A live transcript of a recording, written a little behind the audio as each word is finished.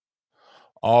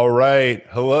All right.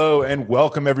 Hello and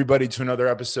welcome everybody to another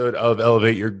episode of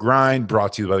Elevate Your Grind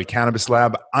brought to you by the Cannabis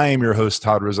Lab. I am your host,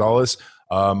 Todd Rosales.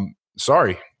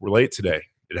 Sorry, we're late today.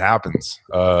 It happens.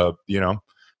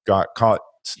 Got caught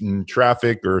in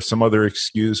traffic or some other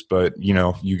excuse, but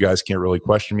you guys can't really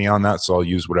question me on that. So I'll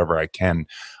use whatever I can.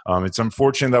 It's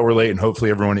unfortunate that we're late and hopefully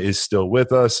everyone is still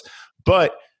with us,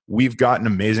 but we've got an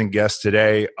amazing guest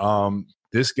today.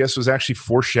 This guest was actually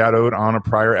foreshadowed on a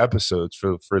prior episode.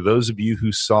 For those of you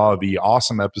who saw the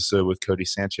awesome episode with Cody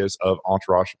Sanchez of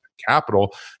Entourage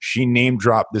Capital, she name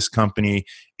dropped this company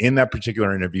in that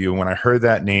particular interview. When I heard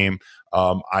that name,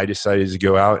 I decided to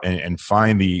go out and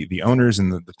find the owners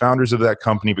and the founders of that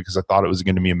company because I thought it was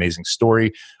going to be an amazing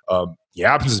story. He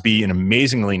happens to be an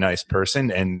amazingly nice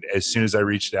person. And as soon as I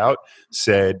reached out,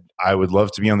 said, I would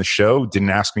love to be on the show.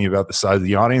 Didn't ask me about the size of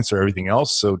the audience or everything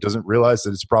else. So doesn't realize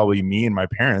that it's probably me and my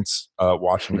parents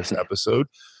watching this episode.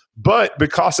 But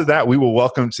because of that, we will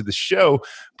welcome to the show.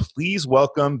 Please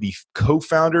welcome the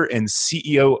co-founder and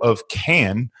CEO of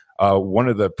Cann, one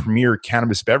of the premier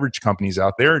cannabis beverage companies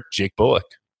out there, Jake Bullock.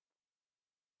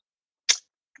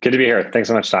 Good to be here. Thanks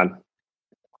so much, Todd.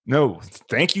 No,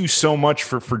 thank you so much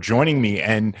for joining me.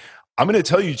 And I'm going to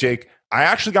tell you, Jake, I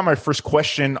actually got my first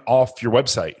question off your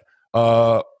website.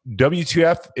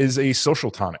 WTF is a social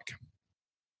tonic?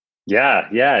 Yeah,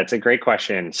 it's a great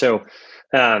question. So,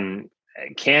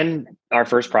 our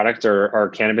first product are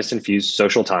cannabis-infused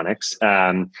social tonics.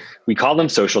 We call them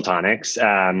social tonics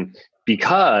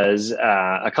because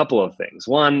a couple of things.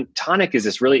 One, tonic is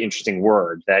this really interesting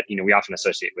word that we often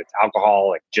associate with alcohol,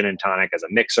 like gin and tonic as a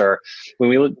mixer. When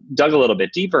we dug a little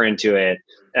bit deeper into it,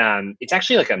 it's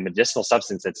actually like a medicinal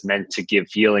substance that's meant to give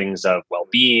feelings of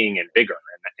well-being and vigor.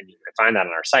 And you can find that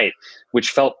on our site, which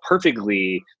felt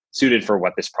perfectly suited for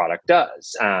what this product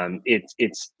does.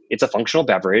 It's a functional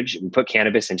beverage. We put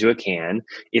cannabis into a can.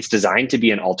 It's designed to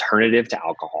be an alternative to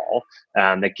alcohol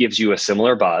that gives you a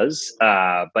similar buzz,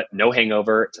 but no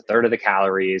hangover. It's a third of the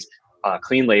calories,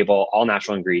 clean label, all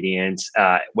natural ingredients,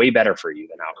 way better for you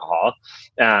than alcohol.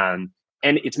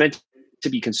 And it's meant to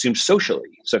be consumed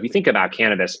socially. So if you think about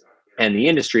cannabis and the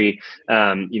industry,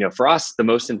 for us, the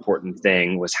most important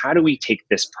thing was how do we take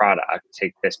this product,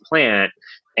 take this plant,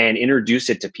 and introduce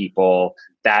it to people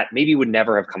that maybe would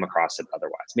never have come across it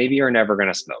otherwise. Maybe you're never going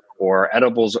to smoke, or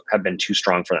edibles have been too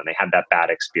strong for them. They had that bad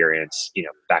experience,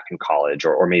 back in college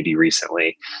or maybe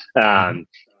recently. And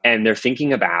they're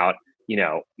thinking about,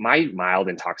 my mild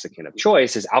intoxicant of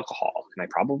choice is alcohol. And I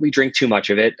probably drink too much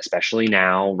of it, especially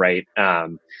now, right?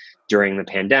 During the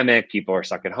pandemic, people are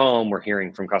stuck at home. We're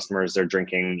hearing from customers they're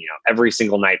drinking, every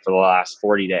single night for the last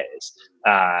 40 days.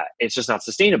 It's just not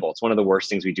sustainable. It's one of the worst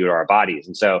things we do to our bodies.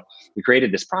 And so we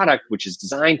created this product, which is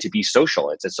designed to be social.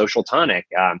 It's a social tonic.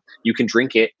 You can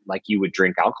drink it like you would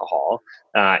drink alcohol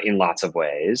in lots of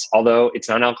ways, although it's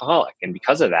non-alcoholic. And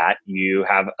because of that, you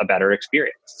have a better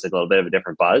experience. It's a little bit of a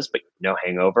different buzz, but no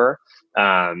hangover.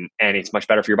 And it's much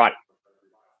better for your body.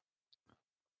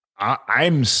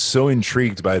 I'm so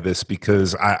intrigued by this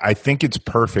because I think it's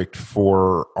perfect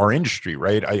for our industry,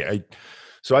 right?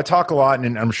 So I talk a lot,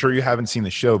 and I'm sure you haven't seen the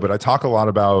show, but I talk a lot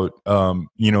about,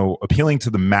 appealing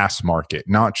to the mass market,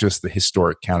 not just the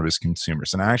historic cannabis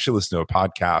consumers. And I actually listened to a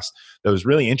podcast that was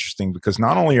really interesting because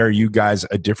not only are you guys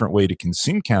a different way to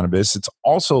consume cannabis, it's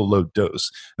also low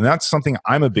dose. And that's something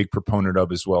I'm a big proponent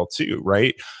of as well, too,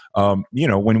 right? When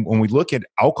we look at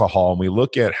alcohol and we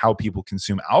look at how people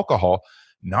consume alcohol,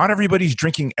 not everybody's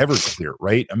drinking Everclear,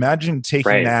 right? Imagine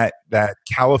taking that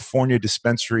California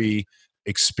dispensary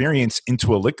experience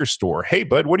into a liquor store. Hey,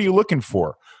 bud, what are you looking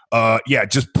for?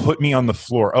 Just put me on the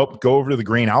floor. Oh, go over to the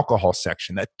grain alcohol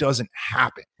section. That doesn't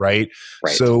happen, right?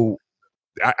 So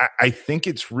I think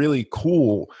it's really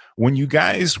cool. When you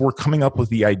guys were coming up with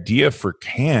the idea for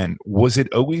Cann, was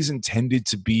it always intended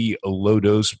to be a low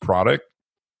dose product?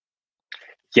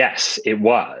 Yes, it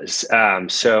was.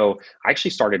 So I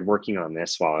actually started working on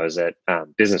this while I was at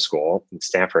business school in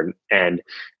Stanford. And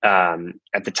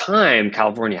at the time,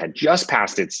 California had just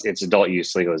passed its adult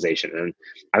use legalization. And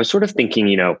I was sort of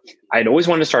thinking, I'd always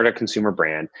wanted to start a consumer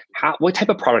brand. What type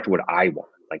of product would I want?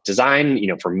 Like design,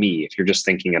 for me, if you're just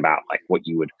thinking about like what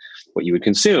you would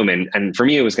consume. And for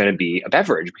me, it was going to be a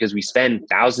beverage because we spend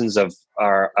thousands of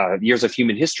our years of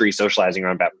human history socializing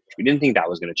around beverage. We didn't think that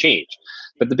was going to change.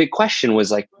 But the big question was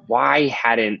like, why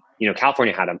hadn't,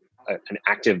 California had an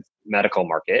active medical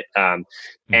market. And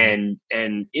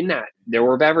in that there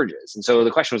were beverages. And so the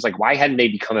question was like, why hadn't they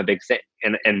become a big thing?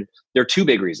 And there are two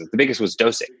big reasons. The biggest was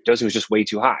dosing. Dosing was just way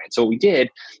too high. And so what we did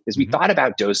is we thought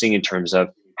about dosing in terms of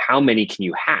how many can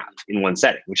you have in one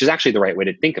setting, which is actually the right way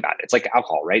to think about it. It's like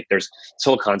alcohol, right? There's this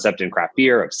whole concept in craft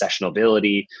beer of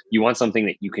sessionability. You want something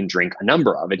that you can drink a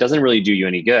number of. It doesn't really do you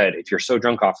any good if you're so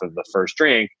drunk off of the first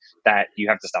drink that you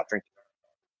have to stop drinking.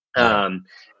 Yeah.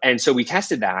 And so we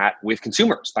tested that with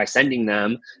consumers by sending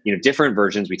them, different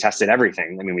versions. We tested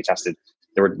everything. I mean,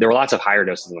 there were lots of higher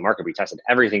doses in the market. We tested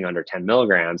everything under 10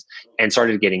 milligrams and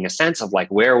started getting a sense of like,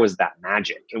 where was that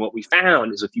magic? And what we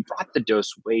found is if you brought the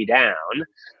dose way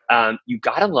down, you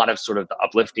got a lot of sort of the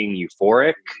uplifting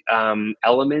euphoric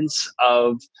elements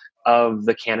of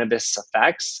the cannabis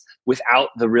effects without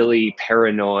the really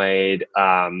paranoid,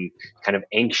 kind of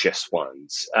anxious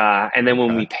ones. And then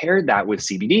when we paired that with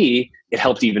CBD, it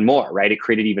helped even more, right? It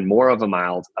created even more of a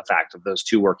mild effect of those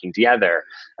two working together.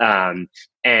 And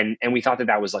we thought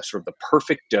that was like sort of the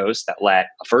perfect dose that let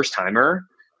a first timer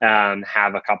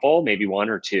have a couple, maybe one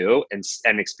or two,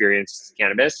 and experience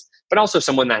cannabis, but also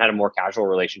someone that had a more casual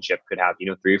relationship could have,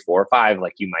 3 or 4 or 5,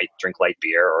 like you might drink light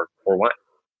beer or wine.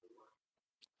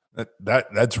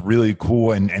 That's really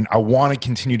cool. And I want to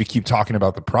continue to keep talking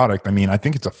about the product. I mean, I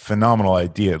think it's a phenomenal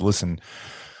idea. Listen,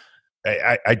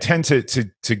 I tend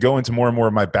to go into more and more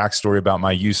of my backstory about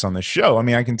my use on the show. I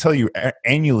mean, I can tell you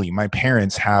annually, my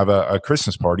parents have a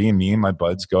Christmas party and me and my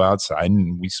buds go outside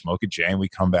and we smoke a J and we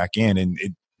come back in, and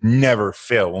it never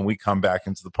fails. When we come back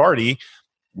into the party,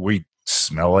 we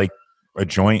smell like a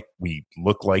joint, we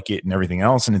look like it and everything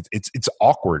else. And it's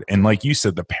awkward. And like you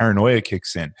said, the paranoia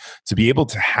kicks in. To be able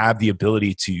to have the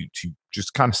ability to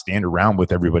just kind of stand around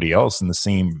with everybody else in the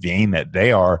same vein that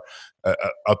they are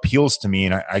appeals to me.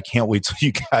 And I can't wait till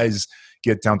you guys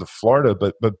get down to Florida.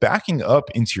 But backing up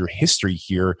into your history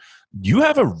here, you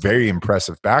have a very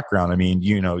impressive background. I mean,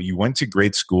 you went to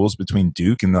great schools between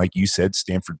Duke and, like you said,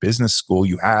 Stanford Business School.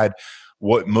 You had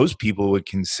what most people would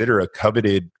consider a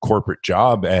coveted corporate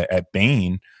job at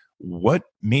Bain. What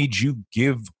made you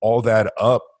give all that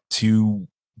up to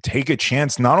take a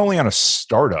chance not only on a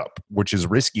startup, which is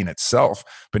risky in itself,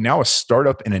 but now a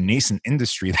startup in a nascent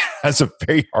industry that has a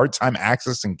very hard time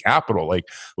accessing capital? Like,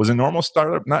 was a normal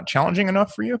startup not challenging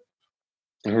enough for you?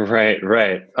 Right.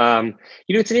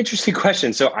 It's an interesting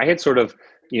question. So I had sort of,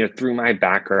 through my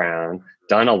background,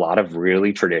 done a lot of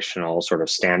really traditional sort of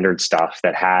standard stuff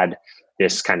that had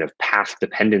this kind of path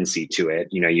dependency to it.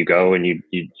 You go and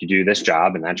you do this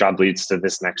job, and that job leads to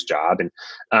this next job.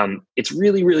 And it's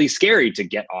really, really scary to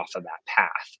get off of that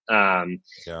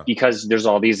path because there's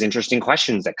all these interesting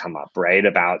questions that come up, right?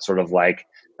 About sort of like,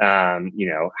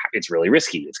 it's really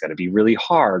risky. It's going to be really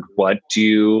hard. What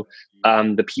do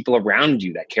the people around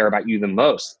you that care about you the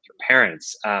most, your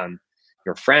parents,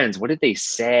 your friends, what did they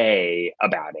say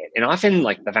about it? And often,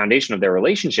 like, the foundation of their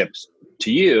relationships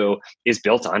to you is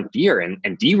built on fear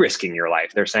and de-risking your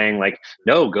life. They're saying like,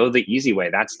 no, go the easy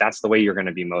way. That's the way you're going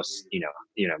to be most,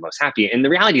 most happy. And the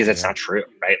reality is it's not true,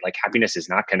 right? Like, happiness is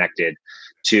not connected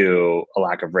to a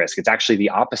lack of risk. It's actually the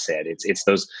opposite. It's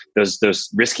those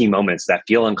risky moments that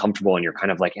feel uncomfortable and you're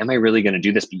kind of like, am I really going to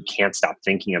do this? But you can't stop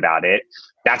thinking about it.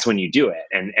 That's when you do it.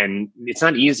 And it's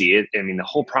not easy. The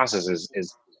whole process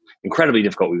is incredibly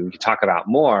difficult. We could talk about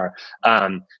more.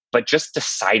 But just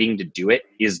deciding to do it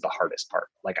is the hardest part.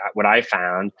 Like, what I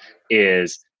found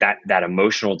is that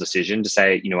emotional decision to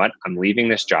say, you know what, I'm leaving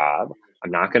this job.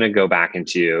 I'm not going to go back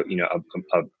into,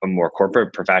 a more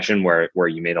corporate profession where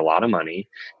you made a lot of money,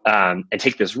 and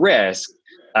take this risk,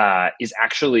 is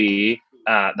actually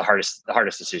the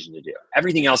hardest decision to do.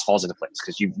 Everything else falls into place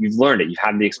because you've learned it. You've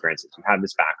had the experiences. You've had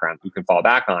this background you can fall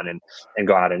back on and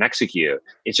go out and execute.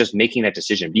 It's just making that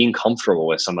decision, being comfortable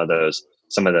with some of those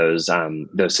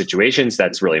situations.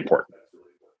 That's really important.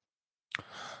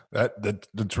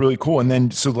 That's really cool. And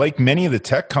then, so like many of the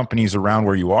tech companies around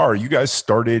where you are, you guys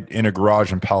started in a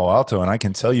garage in Palo Alto. And I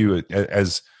can tell you,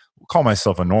 as call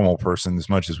myself a normal person as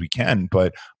much as we can,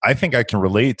 but I think I can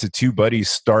relate to two buddies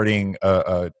starting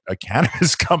a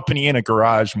cannabis company in a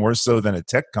garage more so than a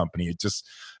tech company. It just,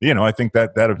 I think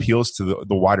that appeals to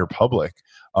the wider public.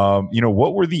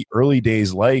 What were the early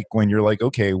days like when you're like,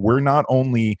 okay, we're not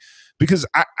only, because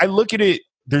I look at it,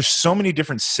 there's so many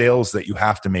different sales that you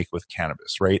have to make with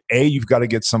cannabis, right? A, you've got to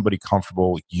get somebody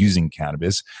comfortable using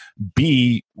cannabis.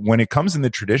 B, when it comes in the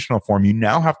traditional form, you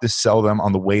now have to sell them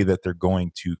on the way that they're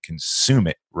going to consume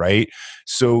it, right?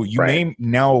 So you may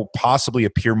now possibly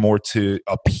appeal more to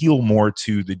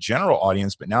the general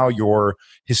audience, but now your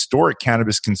historic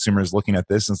cannabis consumer is looking at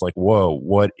this and is like, whoa,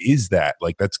 what is that?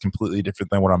 Like, that's completely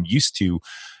different than what I'm used to.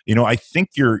 I think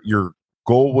your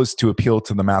goal was to appeal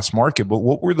to the mass market, but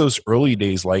what were those early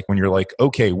days like when you're like,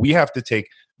 okay, we have to take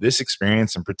this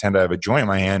experience and pretend I have a joint in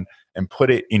my hand and put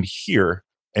it in here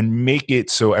and make it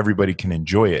so everybody can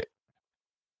enjoy it?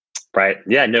 Right.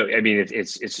 Yeah. No, I mean,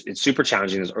 it's super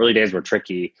challenging. Those early days were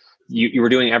tricky. You were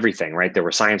doing everything, right? There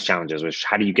were science challenges, which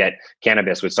how do you get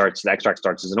cannabis, which starts, the extract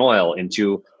starts as an oil,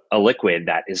 into a liquid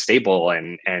that is stable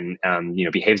and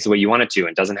behaves the way you want it to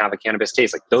and doesn't have a cannabis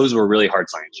taste. Like those were really hard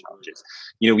science challenges.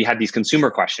 We had these consumer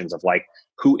questions of like,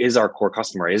 who is our core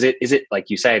customer? Is it like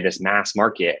you say, this mass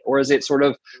market, or is it sort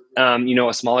of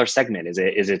a smaller segment? Is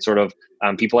it sort of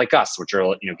people like us, which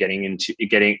are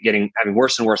having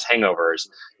worse and worse hangovers?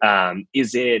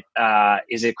 Is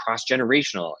it cross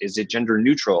generational? Is it gender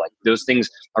neutral? Like those things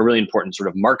are really important sort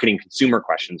of marketing consumer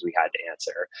questions we had to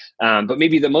answer. But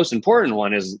maybe the most important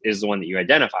one is the one that you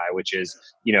identify, which is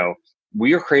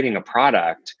we are creating a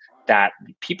product that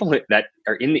people that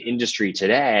are in the industry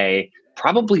today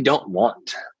probably don't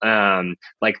want.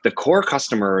 Like the core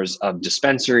customers of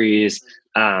dispensaries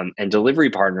and delivery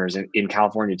partners in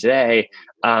California today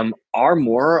are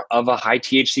more of a high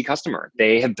THC customer.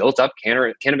 They have built up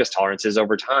cannabis tolerances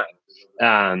over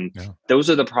time. Those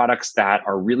are the products that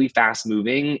are really fast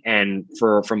moving. And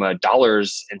from a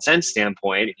dollars and cents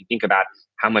standpoint, if you think about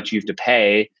how much you have to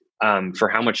pay for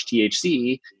how much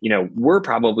THC, we're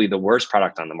probably the worst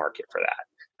product on the market for that.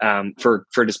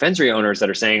 For dispensary owners that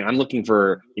are saying, I'm looking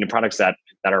for products that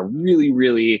are really,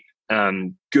 really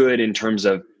good in terms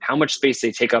of how much space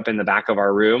they take up in the back of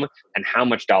our room and how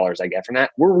much dollars I get from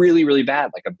that, we're really, really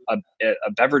bad. Like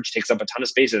a beverage takes up a ton of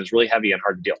space and it's really heavy and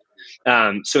hard to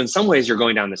deal. So in some ways you're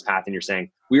going down this path and you're saying,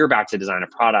 we're about to design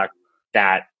a product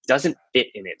that doesn't fit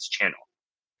in its channel.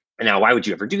 And now, why would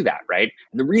you ever do that, right?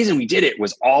 And the reason we did it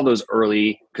was all those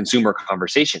early consumer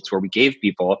conversations where we gave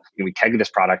people, we kegged this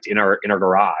product in our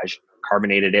garage,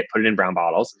 carbonated it, put it in brown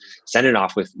bottles, sent it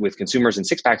off with consumers in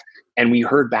 6-packs, and we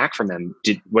heard back from them.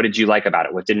 What did you like about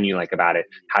it? What didn't you like about it?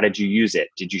 How did you use it?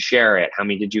 Did you share it? How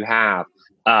many did you have?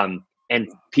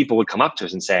 And people would come up to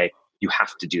us and say, you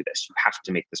have to do this. You have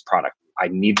to make this product. I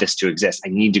need this to exist. I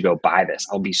need to go buy this.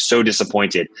 I'll be so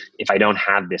disappointed if I don't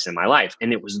have this in my life.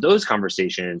 And it was those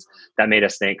conversations that made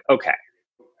us think, okay,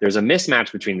 there's a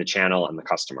mismatch between the channel and the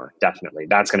customer. Definitely.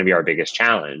 That's going to be our biggest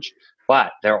challenge.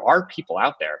 But there are people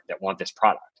out there that want this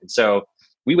product. And so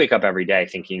we wake up every day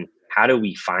thinking, how do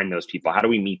we find those people? How do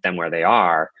we meet them where they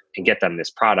are and get them this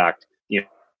product,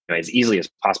 as easily as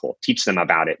possible, teach them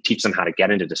about it, teach them how to get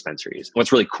into dispensaries.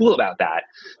 What's really cool about that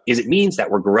is it means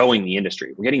that we're growing the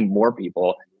industry. We're getting more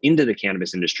people into the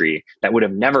cannabis industry that would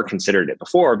have never considered it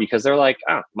before because they're like,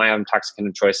 oh, my intoxicant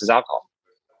of choice is alcohol.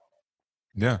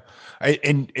 Yeah.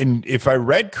 And if I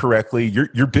read correctly,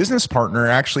 your business partner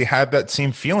actually had that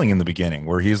same feeling in the beginning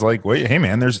where he's like, wait, hey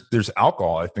man, there's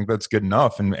alcohol. I think that's good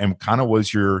enough. And kind of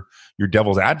was your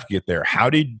devil's advocate there. How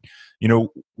did,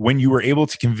 when you were able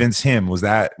to convince him, was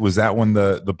that when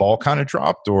the ball kind of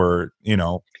dropped or?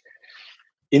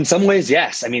 In some ways,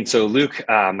 yes. I mean, so Luke,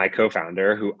 my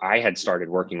co-founder, who I had started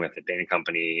working with at Bain &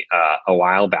 Company a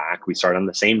while back, we started on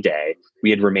the same day.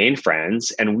 We had remained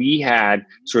friends, and we had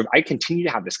I continued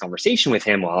to have this conversation with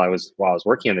him while I was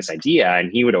working on this idea,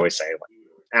 and he would always say,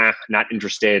 not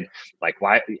interested. Like,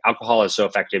 why alcohol is so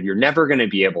effective? You're never going to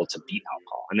be able to beat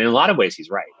alcohol. And in a lot of ways, he's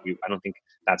right. I don't think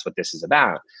that's what this is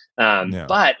about.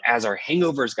 But as our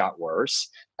hangovers got worse,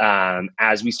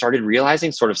 as we started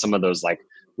realizing sort of some of those like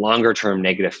longer term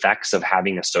negative effects of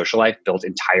having a social life built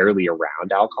entirely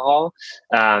around alcohol,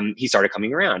 he started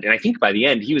coming around. And I think by the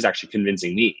end, he was actually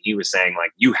convincing me. He was saying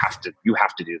like, you have to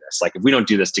do this. Like, if we don't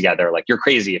do this together, like you're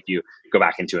crazy if you go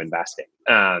back into investing.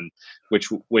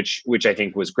 Which I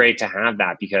think was great to have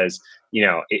that because,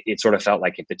 it sort of felt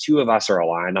like if the two of us are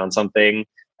aligned on something,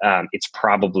 it's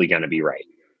probably going to be right.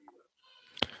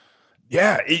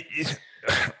 Yeah.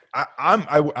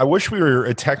 I wish we were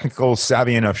a technical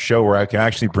savvy enough show where I can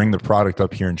actually bring the product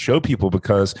up here and show people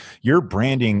because your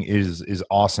branding is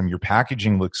awesome. Your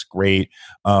packaging looks great.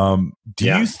 Do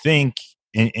you think,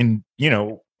 and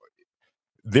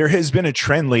there has been a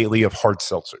trend lately of hard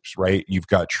seltzers, right? You've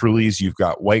got Trulies, you've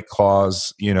got White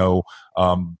Claws,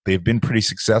 they've been pretty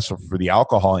successful for the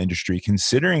alcohol industry.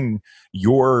 Considering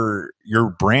your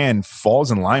brand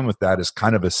falls in line with that as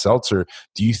kind of a seltzer,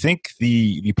 do you think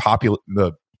the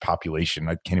population,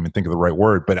 I can't even think of the right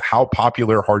word, but how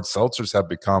popular hard seltzers have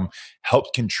become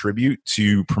helped contribute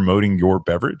to promoting your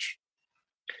beverage?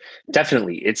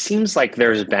 Definitely. It seems like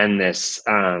there's been this,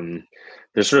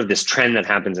 there's sort of this trend that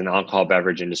happens in the alcohol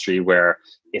beverage industry where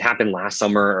it happened last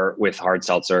summer with hard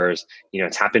seltzers.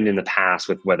 It's happened in the past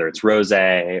with whether it's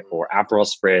Rosé or Aperol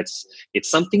Spritz. It's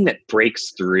something that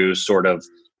breaks through sort of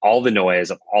all the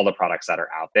noise of all the products that are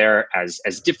out there as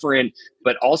different,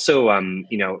 but also,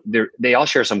 they all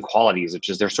share some qualities, which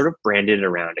is they're sort of branded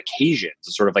around occasions,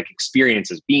 sort of like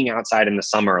experiences, being outside in the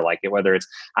summer, like whether it's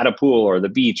at a pool or the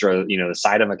beach or, the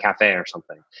side of a cafe or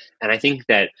something. And I think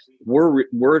that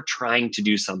we're trying to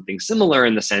do something similar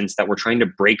in the sense that we're trying to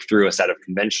break through a set of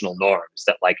conventional norms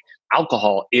that like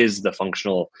alcohol is the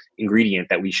functional ingredient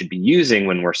that we should be using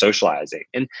when we're socializing.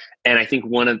 And I think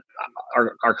one of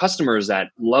our customers that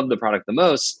love the product the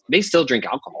most, they still drink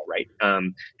alcohol, right?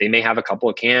 They may have a couple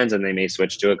of cans and they may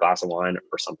switch to a glass of wine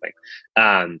or something.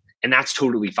 And that's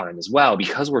totally fine as well.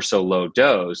 Because we're so low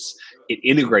dose, it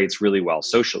integrates really well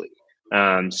socially.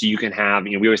 So you can have,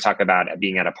 we always talk about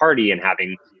being at a party and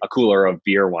having a cooler of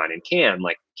beer, wine, and can.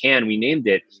 Like can, we named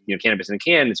it, cannabis in a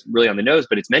can. It's really on the nose,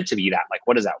 but it's meant to be that. Like,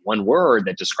 what is that one word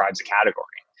that describes a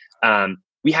category?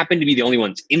 We happen to be the only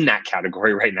ones in that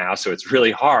category right now, so it's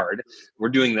really hard. We're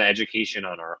doing the education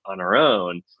on our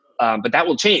own. But that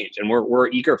will change, and we're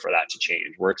eager for that to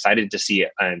change. We're excited to see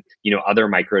it, and other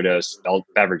microdose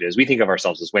beverages. We think of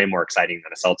ourselves as way more exciting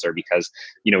than a seltzer because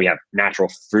we have natural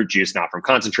fruit juice, not from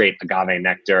concentrate, agave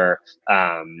nectar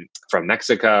from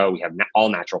Mexico. We have all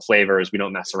natural flavors. We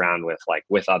don't mess around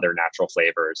with other natural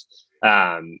flavors,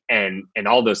 and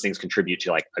all those things contribute to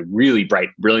like a really bright,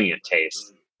 brilliant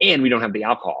taste. And we don't have the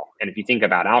alcohol. And if you think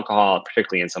about alcohol,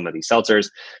 particularly in some of these seltzers,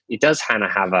 it does kind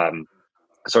of have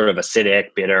sort of acidic,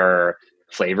 bitter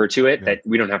flavor to it that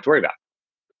we don't have to worry about.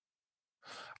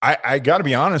 I got to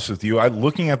be honest with you.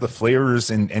 Looking at the flavors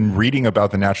and reading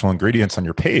about the natural ingredients on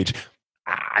your page,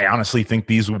 I honestly think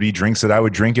these would be drinks that I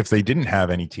would drink if they didn't have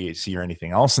any THC or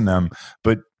anything else in them.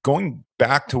 But going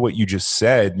back to what you just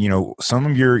said, some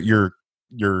of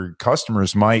your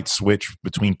customers might switch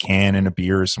between can and a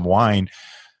beer or some wine.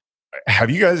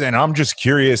 Have you guys, and I'm just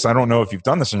curious, I don't know if you've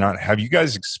done this or not, have you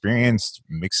guys experienced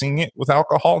mixing it with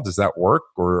alcohol? Does that work,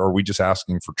 or are we just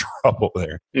asking for trouble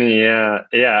there?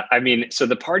 Yeah. I mean, so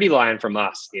the party line from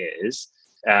us is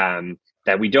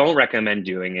that we don't recommend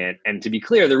doing it. And to be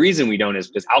clear, the reason we don't is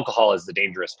because alcohol is the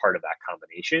dangerous part of that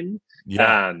combination.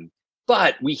 Yeah.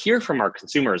 But we hear from our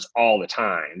consumers all the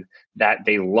time that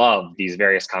they love these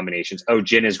various combinations. Oh,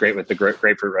 gin is great with the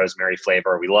grapefruit rosemary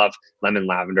flavor. We love lemon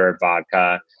lavender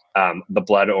vodka. The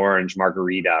blood orange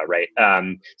margarita, right?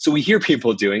 So we hear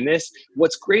people doing this.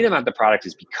 What's great about the product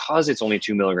is because it's only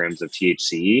 2 milligrams of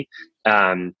THC,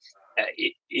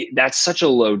 that's such a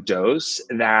low dose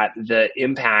that the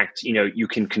impact, you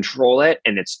can control it,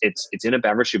 and it's in a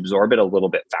beverage. You absorb it a little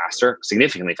bit faster,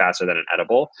 significantly faster than an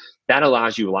edible. That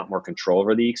allows you a lot more control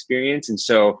over the experience. And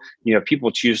so, if people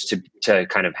choose to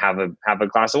kind of have a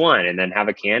glass of wine and then have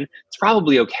a can, it's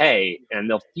probably okay, and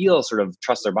they'll feel sort of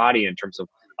trust their body in terms of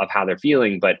how they're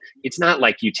feeling. But it's not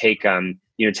like you take 10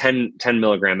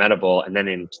 milligram edible and then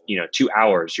in 2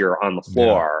 hours you're on the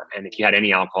floor. Yeah. And if you had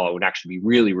any alcohol, it would actually be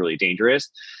really, really dangerous.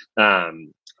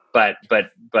 But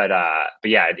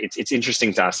yeah, it's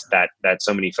interesting to us that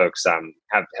so many folks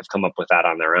have come up with that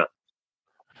on their own.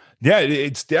 Yeah,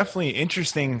 it's definitely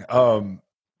interesting.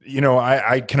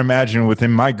 I can imagine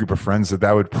within my group of friends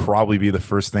that would probably be the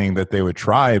first thing that they would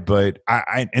try. But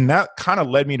and that kind of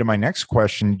led me to my next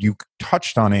question. You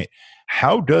touched on it.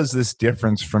 How does this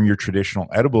difference from your traditional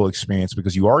edible experience?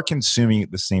 Because you are consuming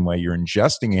it the same way, you're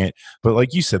ingesting it, but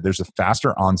like you said, there's a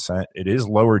faster onset. It is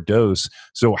lower dose.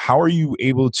 So how are you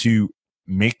able to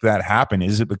make that happen?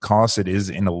 Is it because it is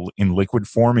in liquid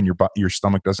form and your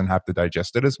stomach doesn't have to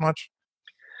digest it as much?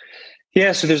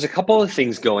 Yeah, so there's a couple of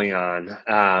things going on.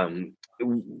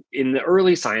 In the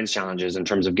early science challenges, in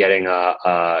terms of getting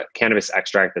a cannabis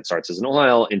extract that starts as an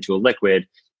oil into a liquid,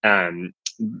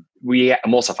 we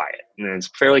emulsify it. And it's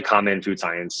a fairly common food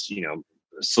science,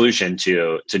 solution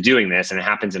to doing this. And it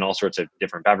happens in all sorts of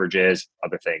different beverages,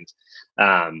 other things.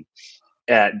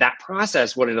 That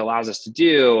process, what it allows us to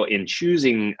do in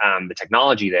choosing the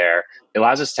technology there, it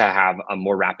allows us to have a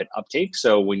more rapid uptake.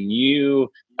 So when you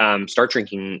start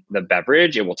drinking the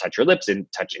beverage, it will touch your lips and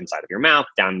touch inside of your mouth,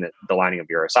 down the lining of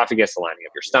your esophagus, the lining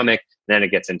of your stomach. Then it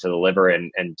gets into the liver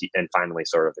and finally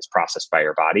sort of is processed by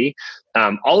your body.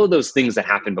 All of those things that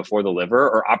happen before the liver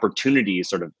are opportunities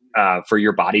sort of for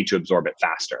your body to absorb it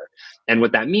faster. And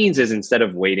what that means is instead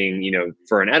of waiting,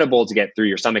 for an edible to get through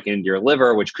your stomach and into your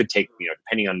liver, which could take,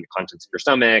 depending on the contents of your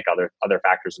stomach, other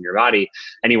factors in your body,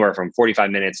 anywhere from 45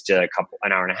 minutes to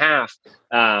an hour and a half.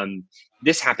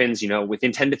 This happens,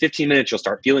 within 10 to 15 minutes, you'll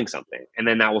start feeling something. And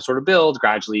then that will sort of build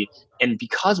gradually. And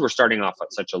because we're starting off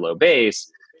at such a low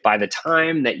base, by the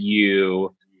time that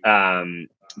you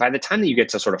by the time that you get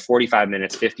to sort of 45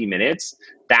 minutes, 50 minutes,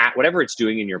 that whatever it's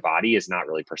doing in your body is not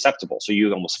really perceptible. So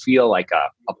you almost feel like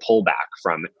a pullback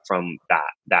from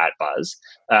that buzz,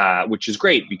 which is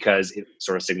great because it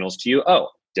sort of signals to you, oh,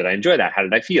 did I enjoy that? How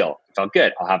did I feel? It felt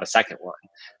good. I'll have a second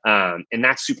one. And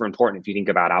that's super important if you think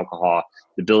about alcohol,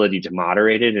 the ability to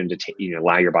moderate it and to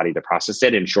allow your body to process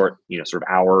it in short, sort of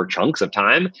hour chunks of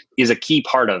time is a key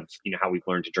part of, how we've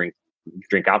learned to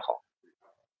drink alcohol.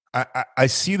 I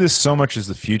see this so much as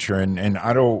the future, and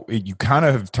I don't. You kind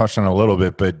of have touched on it a little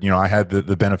bit, but I had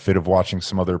the benefit of watching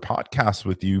some other podcasts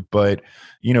with you. But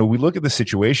we look at the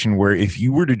situation where if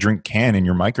you were to drink can and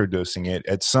you're microdosing it,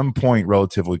 at some point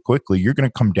relatively quickly, you're going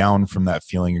to come down from that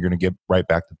feeling. You're going to get right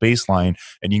back to baseline,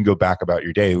 and you can go back about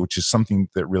your day, which is something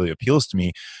that really appeals to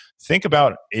me. Think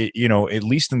about it, at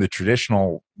least in the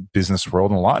traditional business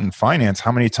world and a lot in finance,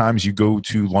 how many times you go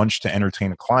to lunch to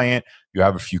entertain a client, you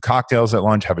have a few cocktails at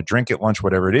lunch, have a drink at lunch,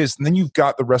 whatever it is. And then you've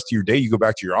got the rest of your day. You go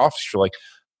back to your office. You're like,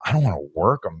 I don't want to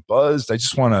work. I'm buzzed. I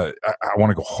just want to, I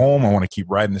want to go home. I want to keep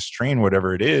riding this train,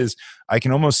 whatever it is. I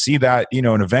can almost see that,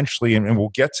 and eventually, and we'll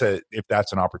get to if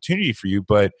that's an opportunity for you,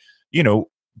 but,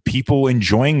 people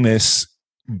enjoying this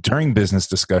during business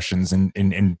discussions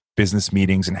and business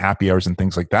meetings and happy hours and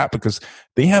things like that, because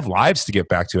they have lives to get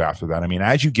back to after that. I mean,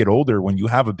 as you get older, when you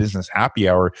have a business happy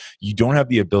hour, you don't have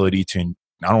the ability to,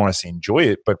 I don't want to say enjoy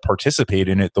it, but participate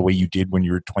in it the way you did when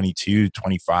you were 22,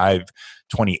 25,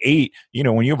 28.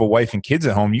 When you have a wife and kids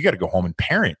at home, you got to go home and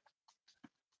parent.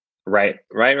 Right.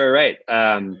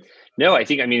 No, I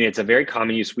think, it's a very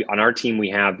common use. On our team, we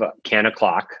have Can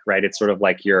O'Clock, right? It's sort of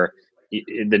like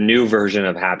the new version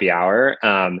of happy hour.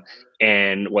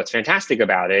 And what's fantastic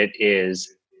about it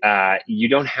is you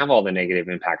don't have all the negative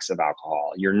impacts of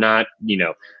alcohol. You're not,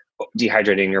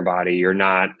 dehydrating your body. You're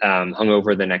not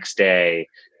hungover the next day.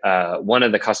 One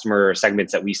of the customer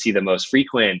segments that we see the most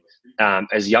frequent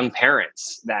as young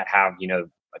parents that have,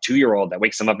 a 2-year-old that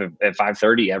wakes them up at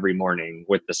 5:30 every morning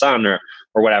with the sun or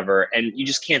whatever. And you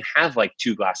just can't have like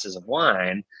 2 glasses of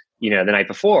wine, the night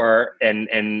before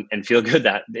and feel good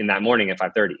that in that morning at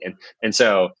 5:30. And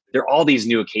so there are all these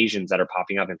new occasions that are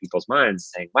popping up in people's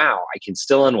minds saying, wow, I can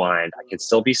still unwind. I can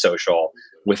still be social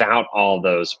without all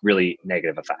those really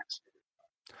negative effects.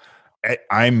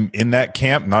 I'm in that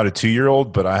camp, not a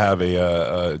 2-year-old, but I have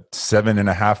a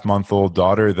 7.5-month-old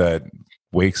daughter that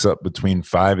wakes up between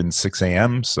 5 and 6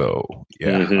 a.m. So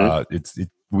yeah,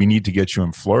 we need to get you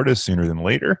in Florida sooner than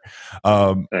later.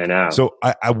 I know. So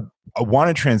I want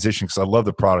to transition because I love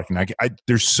the product, and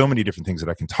there's so many different things that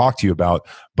I can talk to you about.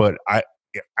 But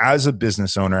as a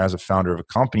business owner, as a founder of a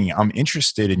company, I'm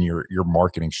interested in your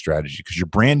marketing strategy because your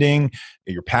branding,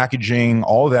 your packaging,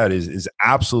 all of that is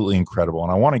absolutely incredible.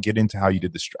 And I want to get into how you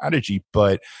did the strategy.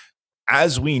 But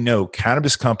as we know,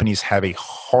 cannabis companies have a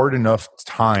hard enough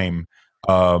time.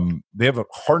 They have a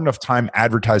hard enough time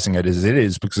advertising it as it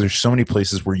is because there's so many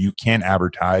places where you can't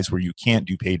advertise, where you can't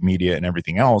do paid media and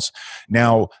everything else.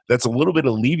 Now, that's a little bit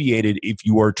alleviated if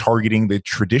you are targeting the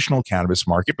traditional cannabis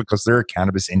market because there are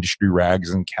cannabis industry rags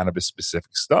and cannabis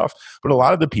specific stuff. But a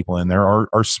lot of the people in there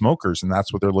are smokers, and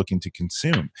that's what they're looking to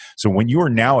consume. So when you are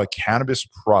now a cannabis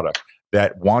product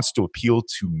that wants to appeal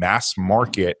to mass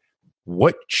market,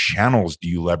 what channels do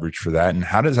you leverage for that? And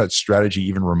how does that strategy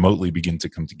even remotely begin to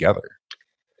come together?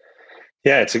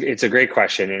 Yeah, it's a great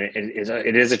question, and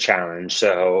it is a challenge.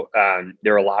 So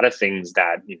there are a lot of things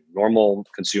that normal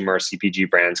consumer CPG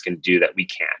brands can do that we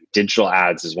can't. Digital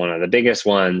ads is one of the biggest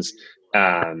ones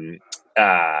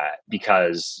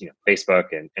because Facebook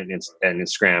and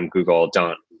Instagram, Google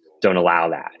don't allow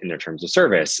that in their terms of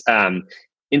service.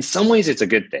 In some ways, it's a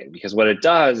good thing because what it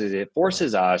does is it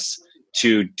forces us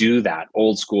to do that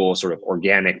old school sort of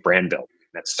organic brand building.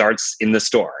 That starts in the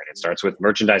store, and it starts with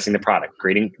merchandising the product,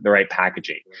 creating the right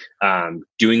packaging,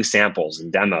 doing samples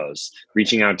and demos,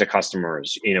 reaching out to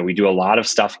customers. We do a lot of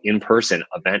stuff in person,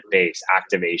 event-based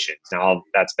activations. Now, all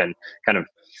that's been kind of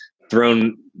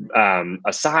thrown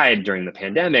aside during the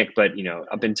pandemic, but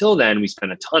up until then, we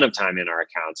spent a ton of time in our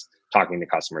accounts talking to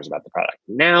customers about the product.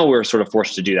 Now we're sort of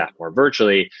forced to do that more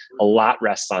virtually. A lot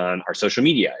rests on our social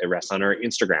media. It rests on our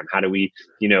Instagram. How do we,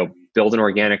 build an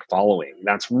organic following?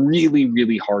 That's really,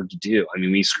 really hard to do. I mean,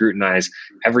 we scrutinize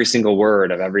every single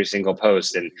word of every single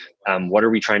post, and what are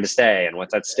we trying to say, and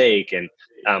what's at stake, and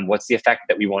what's the effect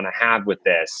that we want to have with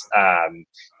this.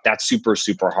 That's super,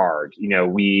 super hard.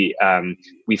 We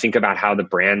think about how the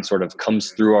brand sort of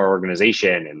comes through our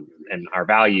organization and our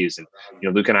values. And,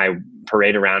 Luke and I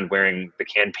parade around wearing the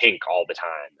can pink all the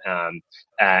time.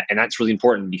 And that's really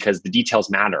important because the details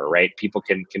matter, right? People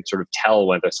can sort of tell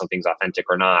whether something's authentic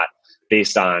or not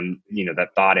based on, that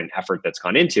thought and effort that's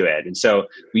gone into it. And so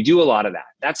we do a lot of that.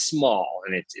 That's small,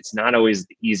 and it's not always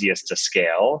the easiest to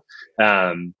scale.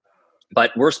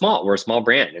 But we're small. We're a small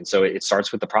brand, and so it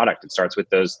starts with the product. It starts with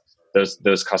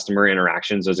those customer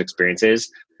interactions, those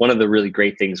experiences. One of the really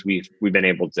great things we've been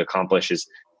able to accomplish is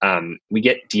we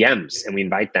get DMs and we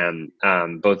invite them.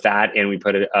 Both that, and we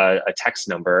put a text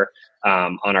number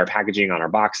on our packaging, on our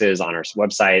boxes, on our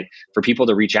website for people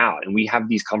to reach out. And we have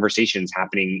these conversations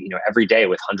happening, every day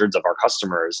with hundreds of our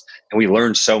customers, and we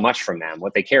learn so much from them: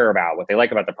 what they care about, what they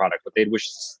like about the product, what they'd wish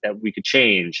that we could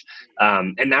change,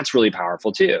 and that's really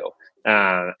powerful too.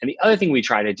 And the other thing we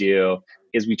try to do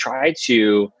is we try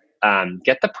to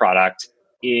get the product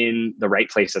in the right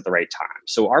place at the right time.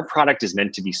 So our product is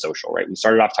meant to be social, right? We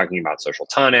started off talking about social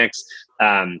tonics.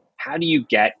 How do you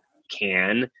get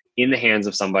Cann in the hands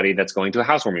of somebody that's going to a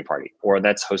housewarming party, or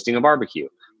that's hosting a barbecue,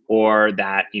 or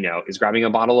that, is grabbing a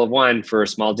bottle of wine for a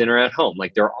small dinner at home?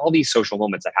 Like, there are all these social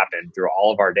moments that happen through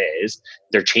all of our days.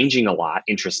 They're changing a lot,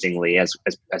 interestingly, as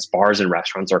bars and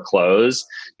restaurants are closed.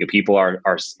 People are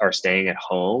staying at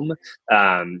home.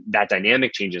 That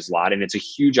dynamic changes a lot, and it's a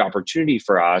huge opportunity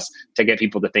for us to get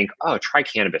people to think, oh, try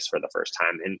cannabis for the first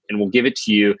time, and we'll give it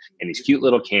to you in these cute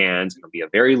little cans. It'll be a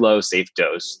very low, safe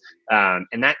dose,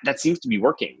 and that seems to be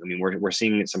working. I mean, we're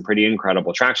seeing some pretty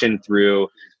incredible traction through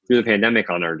the pandemic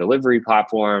on our delivery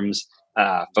platforms.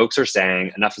 Folks are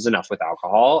saying enough is enough with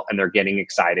alcohol, and they're getting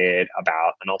excited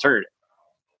about an alternative.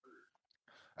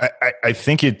 I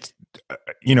think it,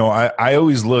 I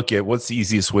always look at what's the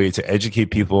easiest way to educate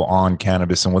people on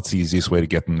cannabis and what's the easiest way to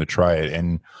get them to try it.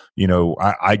 And,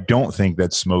 I don't think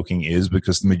that smoking is,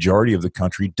 because the majority of the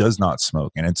country does not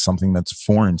smoke, and it's something that's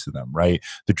foreign to them, right?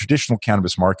 The traditional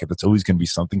cannabis market, that's always going to be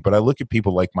something. But I look at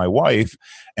people like my wife,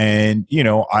 and,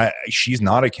 she's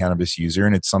not a cannabis user,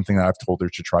 and it's something that I've told her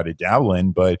to try to dabble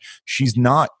in, but she's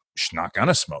not going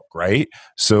to smoke, right?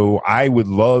 So I would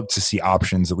love to see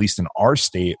options, at least in our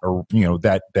state, or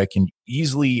that can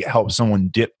easily help someone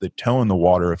dip the toe in the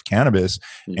water of cannabis,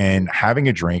 and having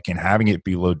a drink and having it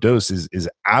be low dose is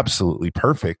absolutely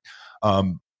perfect.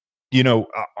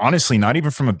 Honestly, not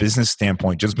even from a business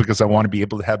standpoint, just because I want to be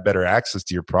able to have better access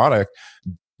to your product.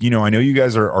 I know you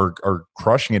guys are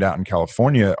crushing it out in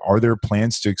California. Are there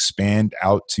plans to expand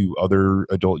out to other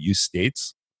adult use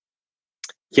states?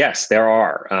 Yes, there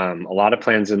are a lot of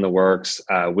plans in the works.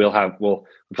 We're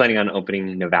planning on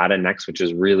opening Nevada next, which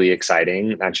is really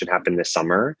exciting. That should happen this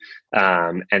summer.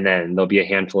 And then there'll be a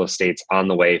handful of states on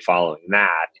the way following that.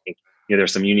 I think,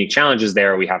 there's some unique challenges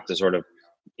there. We have to sort of,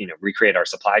 recreate our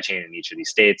supply chain in each of these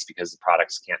states, because the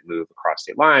products can't move across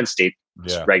state lines. States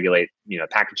regulate,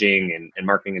 packaging and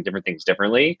marketing and different things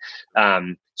differently.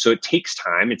 So it takes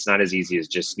time. It's not as easy as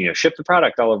just, ship the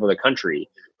product all over the country.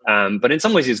 But in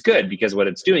some ways it's good, because what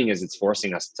it's doing is it's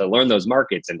forcing us to learn those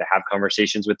markets and to have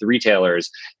conversations with the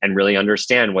retailers and really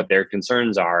understand what their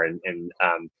concerns are, and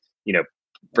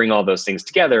bring all those things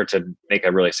together to make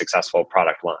a really successful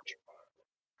product launch.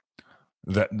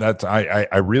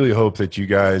 I really hope that you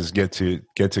guys get to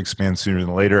expand sooner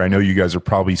than later. I know you guys are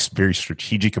probably very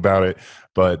strategic about it,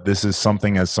 but this is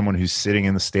something, as someone who's sitting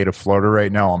in the state of Florida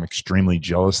right now, I'm extremely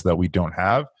jealous that we don't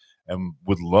have, and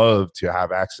would love to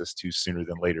have access to sooner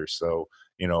than later. So,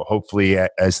 hopefully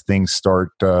as things start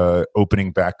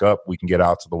opening back up, we can get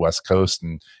out to the West Coast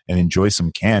and enjoy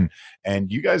some Cann.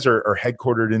 And you guys are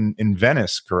headquartered in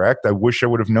Venice, correct? I wish I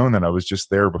would have known that. I was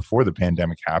just there before the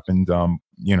pandemic happened.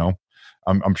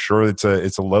 I'm sure it's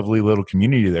a lovely little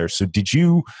community there. So did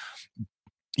you,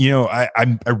 I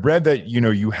read that,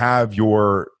 you have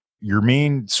your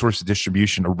main source of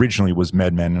distribution originally was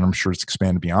MedMen, and I'm sure it's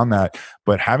expanded beyond that,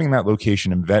 but having that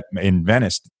location in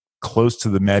Venice, close to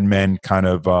the MedMen kind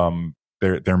of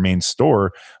their main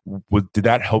store, did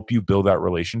that help you build that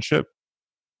relationship?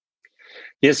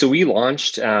 Yeah, so we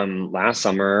launched last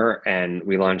summer, and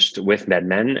we launched with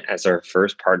MedMen as our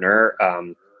first partner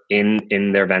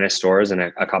in their Venice stores, and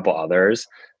a couple others.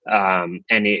 And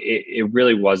it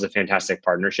really was a fantastic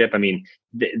partnership. I mean,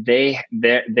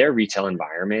 their retail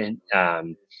environment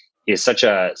is such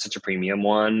a premium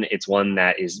one. It's one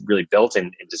that is really built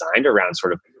and designed around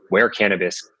sort of where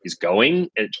cannabis is going,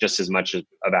 just as much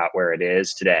about where it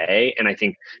is today. And I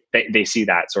think they see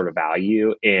that sort of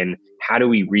value in how do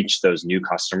we reach those new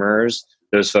customers,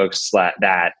 those folks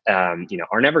that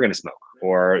are never going to smoke,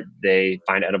 or they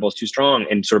find edibles too strong,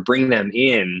 and sort of bring them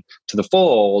in to the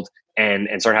fold and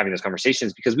start having those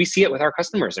conversations, because we see it with our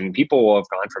customers. I mean, people will have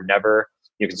gone from never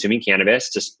consuming cannabis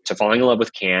to falling in love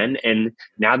with can. And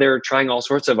now they're trying all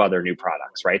sorts of other new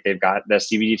products, right? They've got the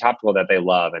CBD topical that they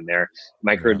love and their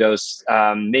microdose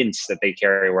mints that they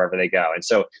carry wherever they go. And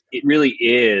so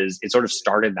it sort of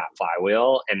started that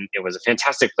flywheel, and it was a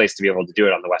fantastic place to be able to do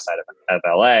it on the west side of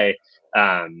LA,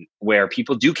 where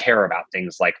people do care about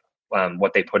things like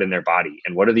what they put in their body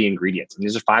and what are the ingredients. And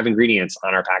these are 5 ingredients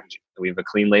on our packaging. We have a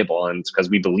clean label, and it's because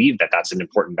we believe that that's an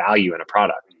important value in a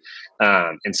product.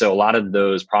 And so a lot of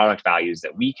those product values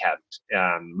that we kept,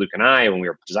 Luke and I, when we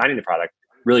were designing the product,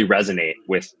 really resonate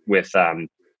with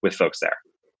folks there.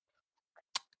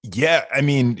 Yeah, I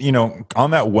mean,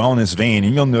 on that wellness vein,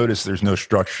 and you'll notice there's no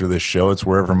structure to this show. It's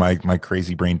wherever my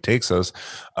crazy brain takes us.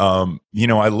 I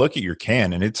look at your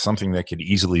can, and it's something that could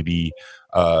easily be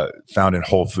found in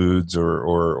Whole Foods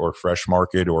or Fresh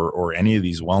Market or any of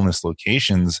these wellness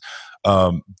locations.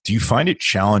 Do you find it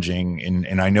challenging?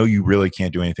 And I know you really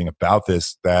can't do anything about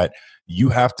this, that you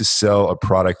have to sell a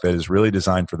product that is really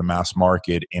designed for the mass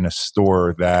market in a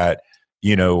store that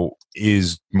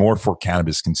is more for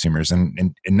cannabis consumers,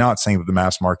 and not saying that the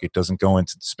mass market doesn't go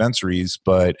into dispensaries,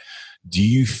 but do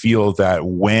you feel that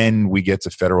when we get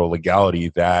to federal legality,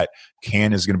 that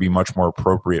can is going to be much more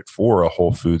appropriate for a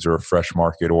Whole Foods or a Fresh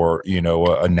Market or,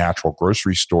 a natural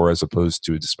grocery store as opposed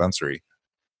to a dispensary?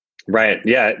 Right.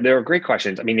 Yeah, they're great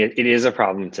questions. I mean, it is a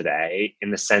problem today in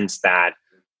the sense that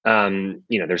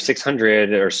there's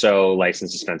 600 or so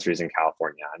licensed dispensaries in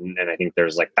California. And I think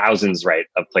there's like thousands, right,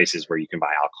 of places where you can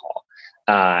buy alcohol.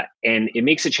 And it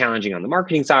makes it challenging on the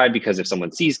marketing side, because if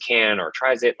someone sees can or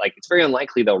tries it, like, it's very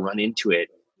unlikely they'll run into it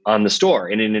on the store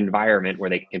in an environment where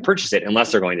they can purchase it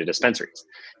unless they're going to dispensaries.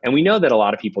 And we know that a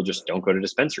lot of people just don't go to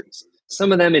dispensaries.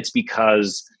 Some of them, it's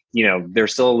because they're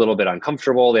still a little bit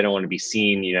uncomfortable. They don't want to be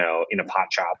seen, in a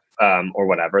pot shop or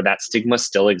whatever. That stigma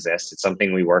still exists. It's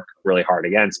something we work really hard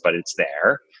against, but it's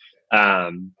there.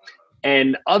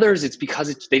 And others, it's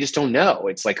because they just don't know.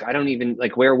 It's like, I don't even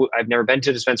I've never been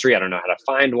to a dispensary. I don't know how to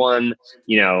find one.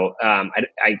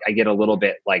 I get a little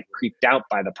bit like creeped out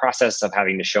by the process of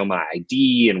having to show my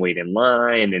ID and wait in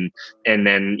line. And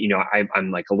then,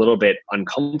 I'm like a little bit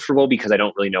uncomfortable because I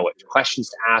don't really know what questions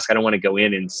to ask. I don't want to go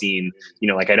in and seem,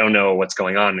 I don't know what's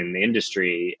going on in the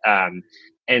industry.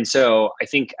 And so I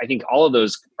think all of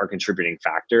those are contributing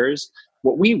factors.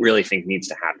 What we really think needs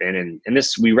to happen, and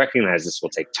this, we recognize this will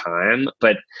take time,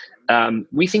 but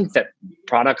we think that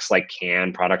products like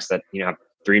products that have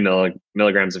 3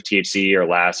 milligrams of THC or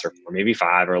less, or maybe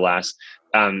 5 or less,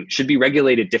 should be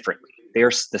regulated differently. They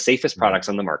are the safest products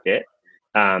on the market.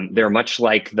 They're much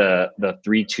like the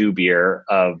 3-2 beer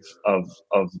of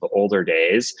the older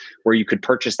days, where you could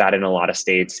purchase that in a lot of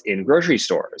states in grocery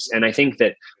stores. And I think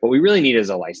that what we really need is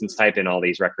a license type in all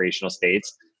these recreational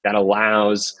states that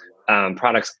allows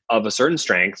products of a certain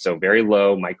strength, so very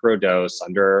low micro dose,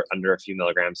 under a few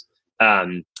milligrams,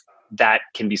 that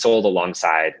can be sold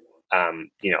alongside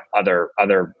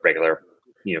other regular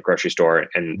grocery store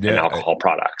and alcohol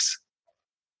products.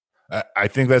 I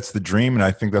think that's the dream, and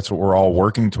I think that's what we're all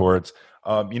working towards.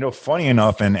 Funny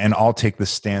enough, and I'll take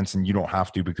this stance, and you don't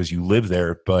have to because you live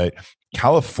there, but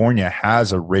California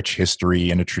has a rich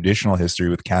history and a traditional history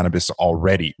with cannabis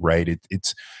already, right?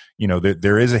 It's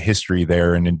there is a history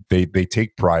there, and they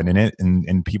take pride in it,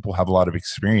 and people have a lot of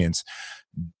experience.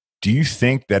 Do you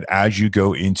think that as you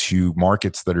go into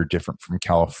markets that are different from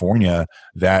California,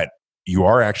 that you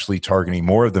are actually targeting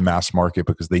more of the mass market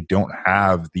because they don't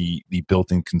have the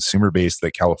built-in consumer base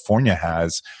that California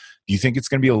has? Do you think it's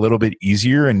going to be a little bit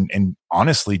easier? And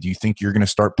honestly, do you think you're going to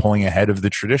start pulling ahead of the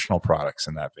traditional products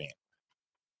in that vein?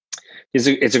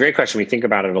 It's a great question. We think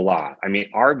about it a lot. I mean,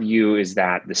 our view is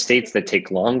that the states that take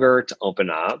longer to open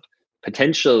up,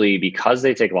 potentially because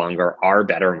they take longer, are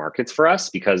better markets for us,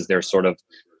 because they're sort of,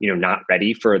 not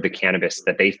ready for the cannabis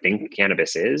that they think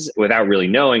cannabis is, without really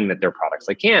knowing that their products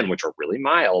like can, which are really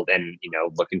mild and,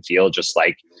 look and feel just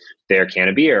like their can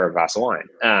of beer or a glass of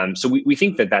wine. So we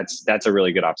think that that's a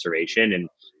really good observation.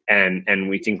 And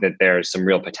we think that there's some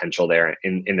real potential there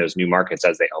in those new markets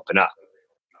as they open up.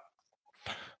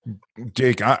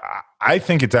 Jake, I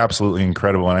think it's absolutely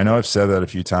incredible. And I know I've said that a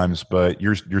few times, but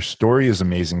your story is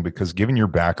amazing, because given your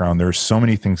background, there's so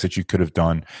many things that you could have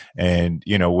done. And,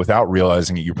 without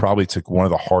realizing it, you probably took one of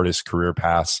the hardest career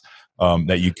paths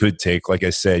that you could take. Like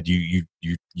I said, you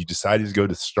decided to go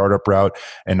the startup route.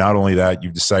 And not only that,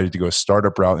 you've decided to go a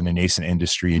startup route in a nascent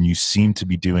industry, and you seem to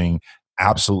be doing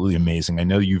absolutely amazing. I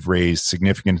know you've raised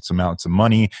significant amounts of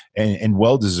money and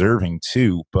well-deserving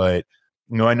too, but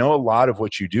I know a lot of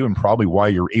what you do, and probably why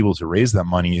you're able to raise that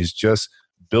money, is just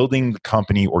building the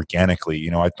company organically. You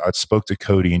know, I spoke to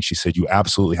Cody and she said you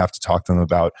absolutely have to talk to them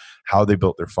about how they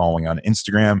built their following on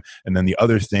Instagram. And then the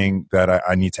other thing that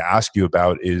I need to ask you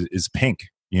about is pink.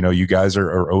 You know, you guys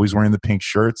are always wearing the pink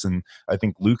shirts, and I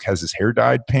think Luke has his hair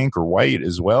dyed pink or white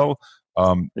as well.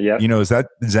 Yeah. You know, is that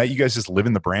you guys just live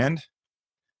in the brand?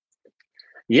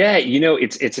 Yeah,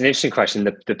 it's an interesting question.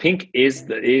 The pink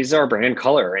is our brand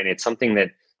color, and it's something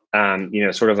that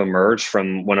sort of emerged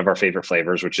from one of our favorite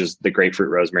flavors, which is the grapefruit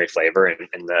rosemary flavor,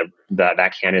 and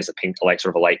that can is a pink, like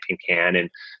sort of a light pink can, and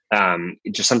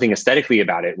just something aesthetically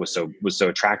about it was so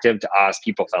attractive to us.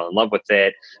 People fell in love with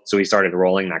it, so we started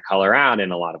rolling that color out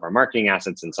in a lot of our marketing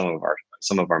assets and some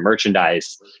of our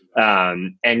merchandise.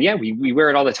 And yeah, we wear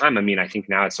it all the time. I mean, I think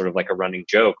now it's sort of like a running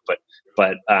joke, but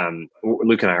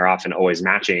Luke and I are often always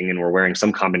matching, and we're wearing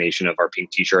some combination of our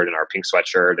pink t-shirt and our pink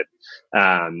sweatshirt.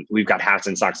 And we've got hats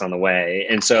and socks on the way.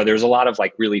 And so there's a lot of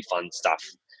like really fun stuff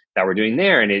that we're doing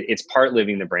there. And it's part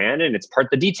living the brand, and it's part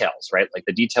the details, right? Like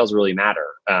the details really matter.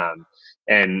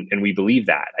 And we believe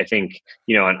that. I think,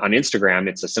 on Instagram,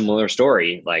 it's a similar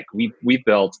story. Like we've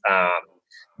built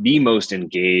the most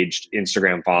engaged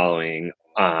Instagram following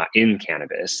in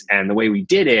cannabis. And the way we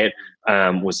did it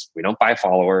was we don't buy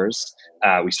followers.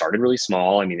 We started really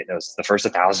small. I mean, it was the first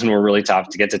 1,000 were really tough.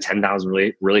 To get to 10,000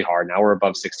 really, really hard. Now we're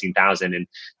above 16,000. And,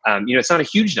 it's not a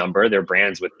huge number. They're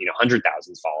brands with,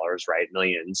 100,000 followers, right?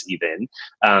 Millions even.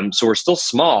 So we're still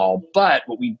small, but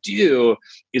what we do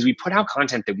is we put out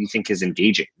content that we think is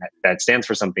engaging, that stands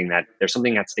for something, that there's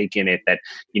something at stake in it, that,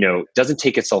 doesn't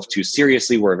take itself too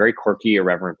seriously. We're a very quirky,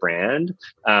 irreverent brand,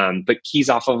 but keys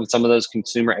off of some of those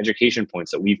consumer education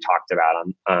points that we've talked about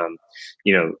on,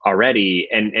 already,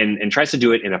 and tries to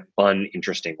do it in a fun,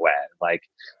 interesting way. Like,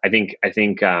 I think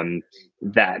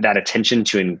that attention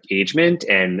to engagement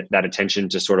and that attention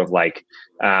to sort of like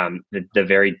the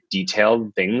very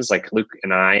detailed things, like Luke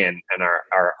and I and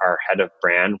our head of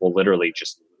brand will literally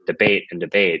just debate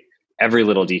every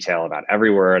little detail about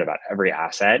every word, about every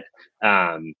asset.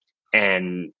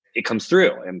 And it comes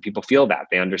through, and people feel that.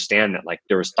 They understand that like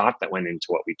there was thought that went into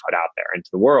what we put out there into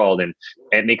the world, and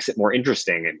it makes it more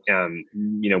interesting. And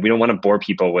we don't want to bore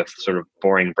people with sort of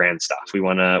boring brand stuff. We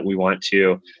want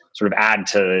to sort of add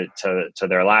to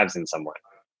their lives in some way.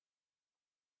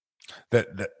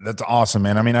 That's awesome,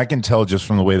 man. I mean, I can tell just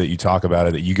from the way that you talk about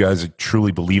it that you guys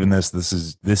truly believe in this. This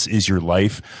is your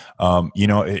life.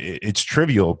 It's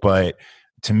trivial, but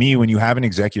to me, when you have an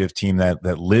executive team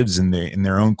that lives in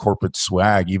their own corporate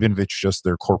swag, even if it's just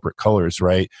their corporate colors,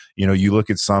 right? You look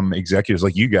at some executives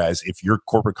like you guys, if your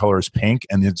corporate color is pink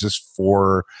and it's just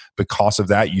for the cost of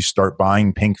that, you start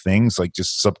buying pink things, like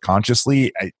just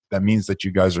subconsciously, that means that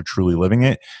you guys are truly living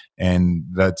it. And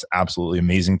that's absolutely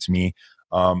amazing to me.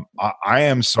 I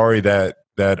am sorry that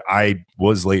I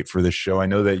was late for this show. I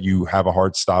know that you have a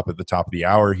hard stop at the top of the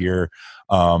hour here.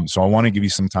 So I want to give you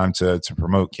some time to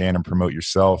promote Cann and promote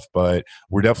yourself, but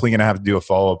we're definitely going to have to do a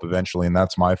follow-up eventually, and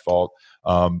that's my fault.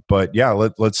 But yeah,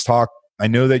 let's talk. I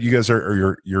know that you guys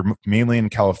you're mainly in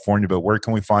California, but where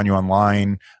can we find you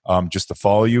online, just to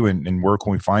follow you, and where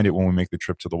can we find it when we make the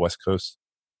trip to the West Coast?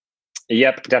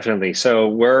 Yep, definitely. So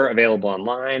we're available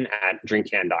online at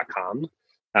drinkcann.com.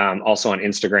 Also on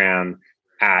Instagram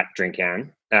at drinkcann,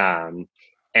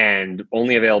 and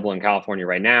only available in California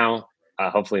right now.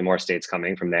 Hopefully more states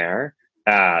coming from there.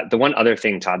 The one other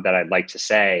thing, Todd, that I'd like to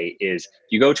say is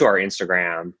you go to our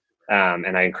Instagram,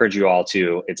 and I encourage you all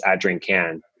to, it's at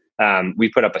drinkcann. We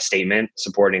put up a statement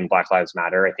supporting Black Lives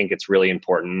Matter. I think it's really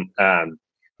important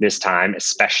this time,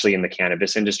 especially in the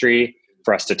cannabis industry,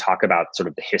 for us to talk about sort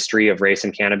of the history of race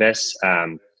in cannabis.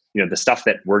 The stuff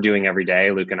that we're doing every day,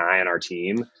 Luke and I and our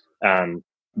team,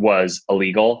 was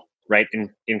illegal, right,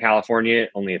 in California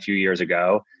only a few years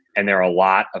ago. And there are a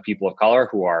lot of people of color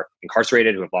who are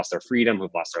incarcerated, who have lost their freedom, who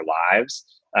have lost their lives,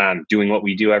 doing what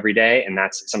we do every day. And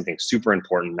that's something super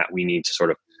important that we need to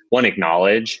sort of, one,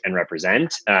 acknowledge and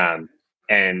represent. And,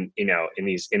 in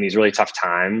these really tough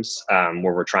times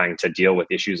where we're trying to deal with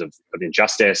issues of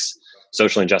injustice,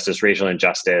 social injustice, racial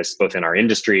injustice, both in our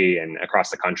industry and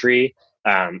across the country,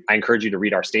 I encourage you to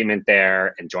read our statement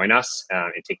there and join us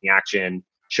in taking action,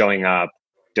 showing up,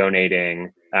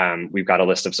 donating. We've got a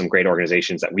list of some great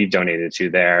organizations that we've donated to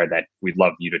there that we'd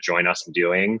love you to join us in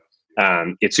doing.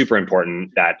 It's super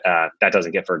important that that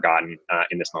doesn't get forgotten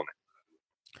in this moment.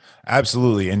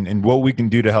 Absolutely. And what we can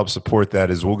do to help support that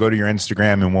is we'll go to your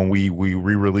Instagram, and when we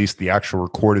re-release the actual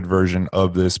recorded version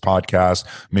of this podcast,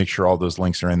 make sure all those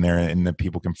links are in there and that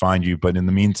people can find you. But in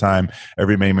the meantime,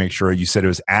 everybody make sure, you said it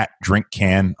was at Drink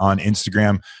Can on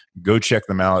Instagram. Go check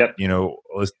them out. Yep. You know,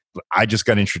 I just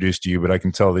got introduced to you, but I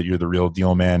can tell that you're the real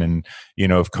deal, man. And, you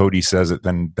know, if Cody says it,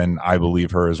 then I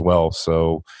believe her as well.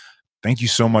 So thank you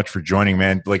so much for joining,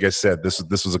 man. Like I said, this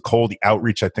was a cold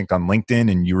outreach, I think, on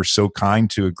LinkedIn, and you were so kind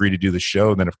to agree to do the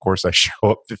show. And then, of course, I show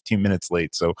up 15 minutes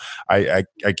late. So I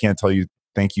can't tell you,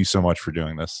 thank you so much for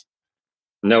doing this.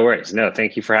 No worries. No,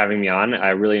 thank you for having me on. I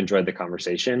really enjoyed the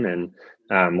conversation, and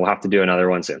we'll have to do another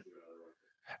one soon.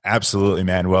 Absolutely,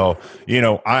 man. Well, you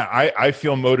know, I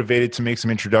feel motivated to make some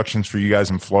introductions for you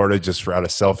guys in Florida, just for out of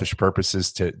selfish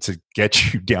purposes to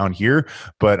get you down here.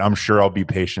 But I'm sure I'll be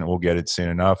patient. We'll get it soon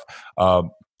enough.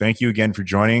 Thank you again for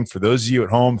joining. For those of you at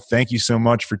home, thank you so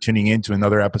much for tuning in to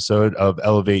another episode of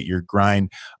Elevate Your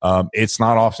Grind. It's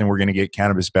not often we're going to get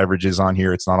cannabis beverages on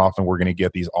here. It's not often we're going to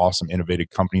get these awesome,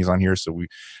 innovative companies on here. So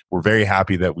we're very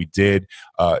happy that we did.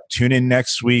 Tune in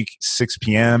next week, 6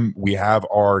 p.m. We have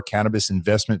our cannabis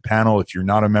investment panel. If you're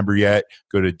not a member yet,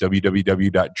 go to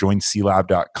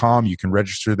www.joinclab.com. You can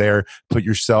register there. Put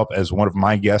yourself as one of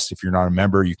my guests. If you're not a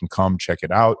member, you can come check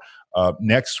it out.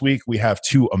 Next week, we have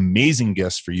two amazing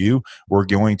guests for you. We're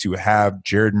going to have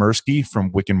Jared Mirsky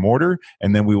from Wick and Mortar,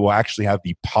 and then we will actually have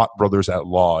the Pot Brothers at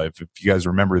Law. If you guys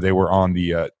remember, they were on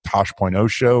the Tosh.0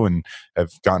 show and have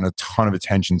gotten a ton of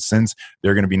attention since.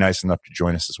 They're going to be nice enough to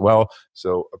join us as well.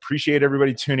 So appreciate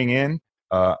everybody tuning in.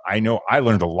 I know I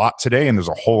learned a lot today, and there's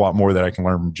a whole lot more that I can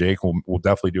learn from Jake. We'll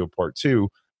definitely do a part 2,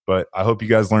 but I hope you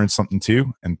guys learned something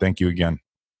too, and thank you again.